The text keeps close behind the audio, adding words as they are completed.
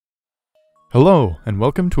Hello, and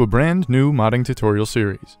welcome to a brand new modding tutorial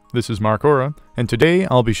series. This is MarcAura, and today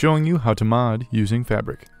I'll be showing you how to mod using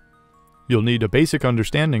Fabric. You'll need a basic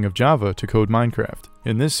understanding of Java to code Minecraft.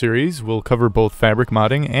 In this series, we'll cover both Fabric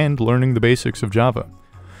modding and learning the basics of Java.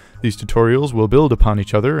 These tutorials will build upon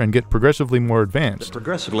each other and get progressively more advanced. It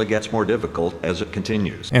progressively gets more difficult as it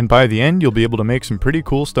continues. And by the end, you'll be able to make some pretty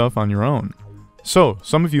cool stuff on your own. So,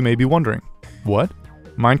 some of you may be wondering, what?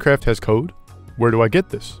 Minecraft has code? Where do I get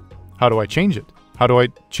this? How do I change it? How do I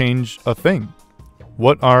change a thing?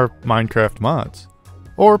 What are Minecraft mods?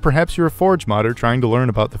 Or perhaps you're a Forge modder trying to learn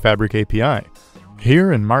about the Fabric API.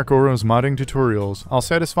 Here in MarcAura's modding tutorials, I'll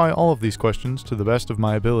satisfy all of these questions to the best of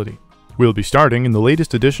my ability. We'll be starting in the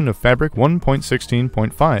latest edition of Fabric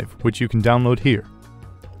 1.16.5, which you can download here.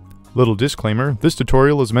 Little disclaimer, this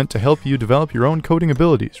tutorial is meant to help you develop your own coding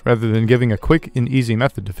abilities rather than giving a quick and easy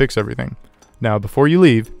method to fix everything. Now before you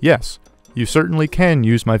leave, yes, you certainly can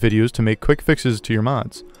use my videos to make quick fixes to your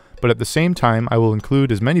mods, but at the same time I will include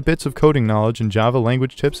as many bits of coding knowledge and Java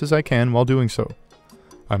language tips as I can while doing so.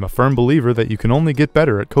 I'm a firm believer that you can only get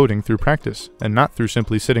better at coding through practice, and not through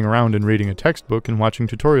simply sitting around and reading a textbook and watching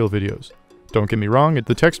tutorial videos. Don't get me wrong,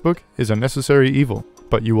 the textbook is a necessary evil,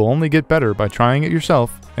 but you will only get better by trying it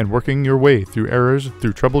yourself and working your way through errors,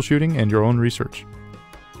 through troubleshooting and your own research.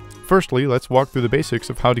 Firstly, let's walk through the basics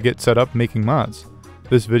of how to get set up making mods.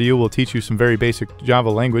 This video will teach you some very basic Java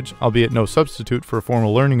language, albeit no substitute for a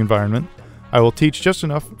formal learning environment. I will teach just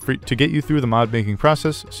enough to get you through the mod making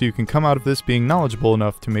process so you can come out of this being knowledgeable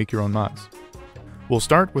enough to make your own mods. We'll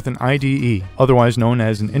start with an IDE, otherwise known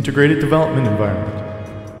as an Integrated Development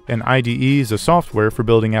Environment. An IDE is a software for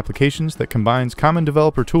building applications that combines common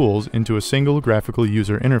developer tools into a single graphical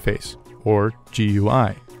user interface, or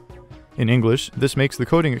GUI. In English, this makes the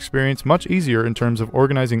coding experience much easier in terms of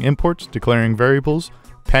organizing imports, declaring variables,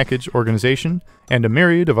 package organization, and a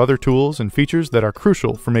myriad of other tools and features that are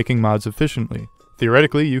crucial for making mods efficiently.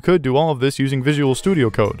 Theoretically, you could do all of this using Visual Studio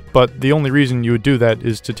Code, but the only reason you would do that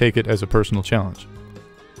is to take it as a personal challenge.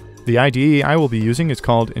 The IDE I will be using is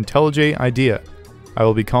called IntelliJ IDEA. I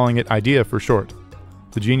will be calling it IDEA for short.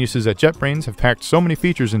 The geniuses at JetBrains have packed so many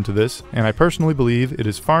features into this, and I personally believe it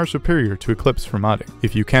is far superior to Eclipse for modding.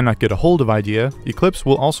 If you cannot get a hold of IDEA, Eclipse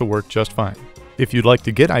will also work just fine. If you'd like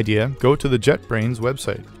to get IDEA, go to the JetBrains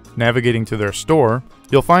website. Navigating to their store,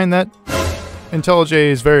 you'll find that IntelliJ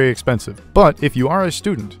is very expensive. But if you are a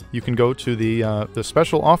student, you can go to the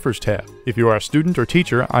Special Offers tab. If you are a student or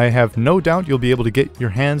teacher, I have no doubt you'll be able to get your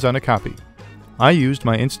hands on a copy. I used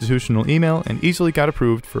my institutional email and easily got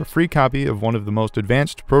approved for a free copy of one of the most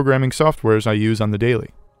advanced programming softwares I use on the daily.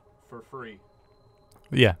 For free?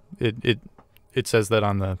 Yeah, it says that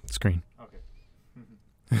on the screen.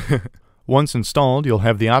 Okay. Once installed, you'll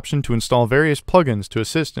have the option to install various plugins to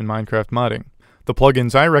assist in Minecraft modding. The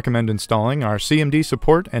plugins I recommend installing are CMD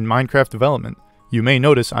support and Minecraft development. You may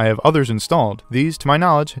notice I have others installed. These, to my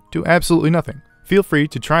knowledge, do absolutely nothing. Feel free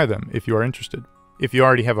to try them if you are interested. If you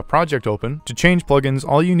already have a project open, to change plugins,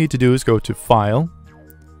 all you need to do is go to File,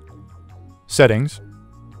 Settings,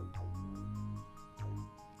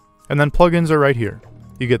 and then Plugins are right here.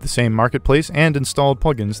 You get the same marketplace and installed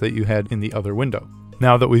plugins that you had in the other window.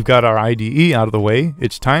 Now that we've got our IDE out of the way,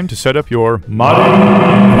 it's time to set up your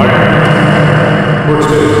modding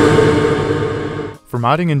environment. For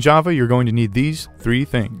modding in Java, you're going to need these three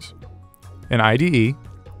things: an IDE,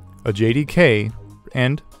 a JDK,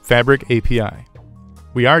 and Fabric API.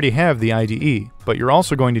 We already have the IDE, but you're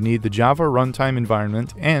also going to need the Java Runtime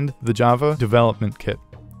Environment and the Java Development Kit,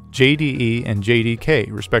 JDE and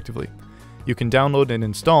JDK respectively. You can download and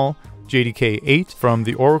install JDK 8 from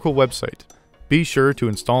the Oracle website. Be sure to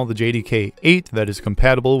install the JDK 8 that is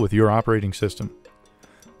compatible with your operating system.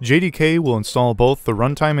 JDK will install both the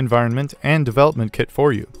Runtime Environment and Development Kit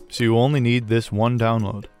for you, so you only need this one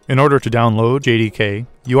download. In order to download JDK,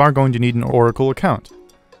 you are going to need an Oracle account.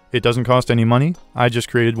 It doesn't cost any money. I just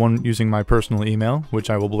created one using my personal email, which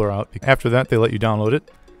I will blur out. After that, they let you download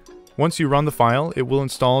it. Once you run the file, it will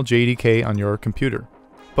install JDK on your computer.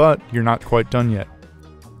 But you're not quite done yet.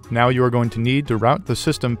 Now you are going to need to route the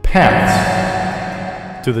system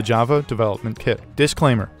paths to the Java Development Kit.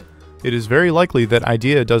 Disclaimer: it is very likely that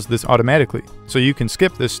IDEA does this automatically, so you can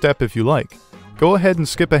skip this step if you like. Go ahead and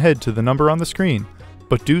skip ahead to the number on the screen,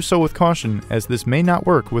 but do so with caution, as this may not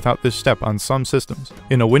work without this step on some systems.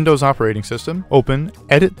 In a Windows operating system, open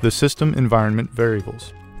Edit the System Environment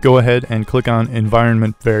Variables. Go ahead and click on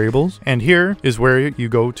Environment Variables, and here is where you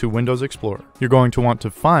go to Windows Explorer. You're going to want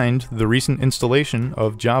to find the recent installation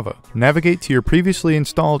of Java. Navigate to your previously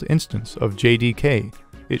installed instance of JDK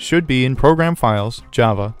It should be in Program Files,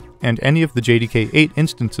 Java, and any of the JDK 8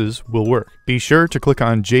 instances will work. Be sure to click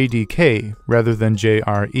on JDK rather than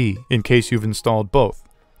JRE in case you've installed both.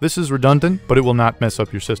 This is redundant, but it will not mess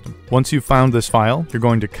up your system. Once you've found this file, you're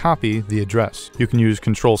going to copy the address. You can use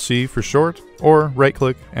Ctrl-C for short, or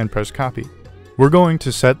right-click and press copy. We're going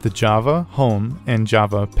to set the Java home and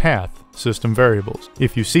Java path system variables.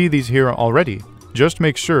 If you see these here already, just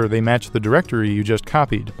make sure they match the directory you just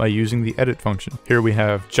copied by using the edit function. Here we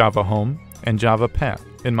have Java home and Java path.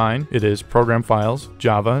 In mine, it is Program Files,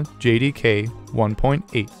 Java, JDK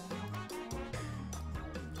 1.8.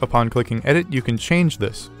 Upon clicking edit, you can change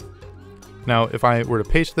this. Now, if I were to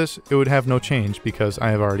paste this, it would have no change because I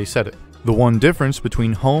have already set it. The one difference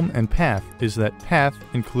between home and path is that path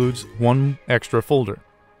includes one extra folder.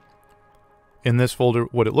 In this folder,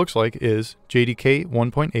 what it looks like is JDK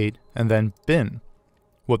 1.8 and then bin.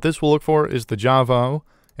 What this will look for is the Java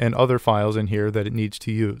and other files in here that it needs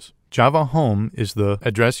to use. Java home is the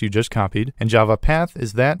address you just copied, and Java path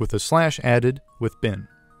is that with a slash added with bin.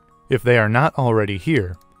 If they are not already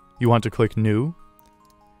here, you want to click New,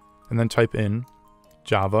 and then type in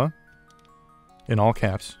Java, in all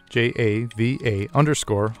caps, JAVA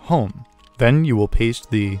 _ home. Then you will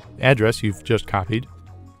paste the address you've just copied,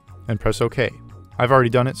 and press OK. I've already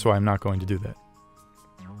done it, so I'm not going to do that.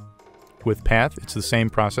 With path, it's the same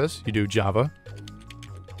process. You do Java,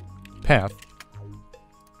 path,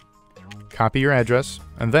 copy your address,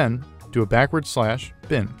 and then do a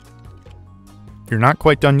 /bin. You're not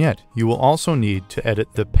quite done yet. You will also need to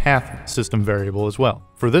edit the path system variable as well.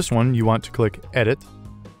 For this one, you want to click Edit,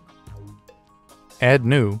 Add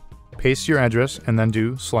New, paste your address, and then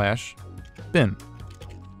do /bin.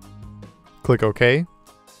 Click OK,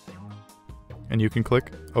 and you can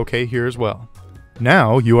click OK here as well.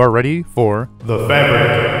 Now you are ready for the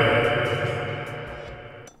Fabric.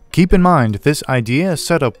 Keep in mind, this IDEA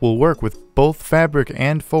setup will work with both Fabric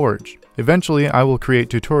and Forge. Eventually, I will create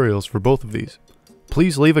tutorials for both of these.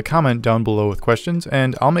 Please leave a comment down below with questions,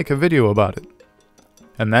 and I'll make a video about it.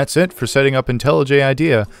 And that's it for setting up IntelliJ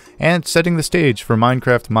IDEA and setting the stage for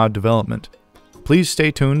Minecraft mod development. Please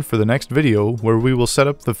stay tuned for the next video where we will set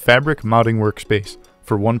up the Fabric modding workspace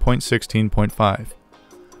for 1.16.5.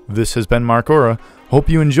 This has been MarcAura. Hope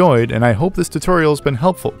you enjoyed, and I hope this tutorial has been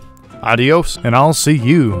helpful. Adios, and I'll see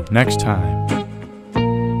you next time.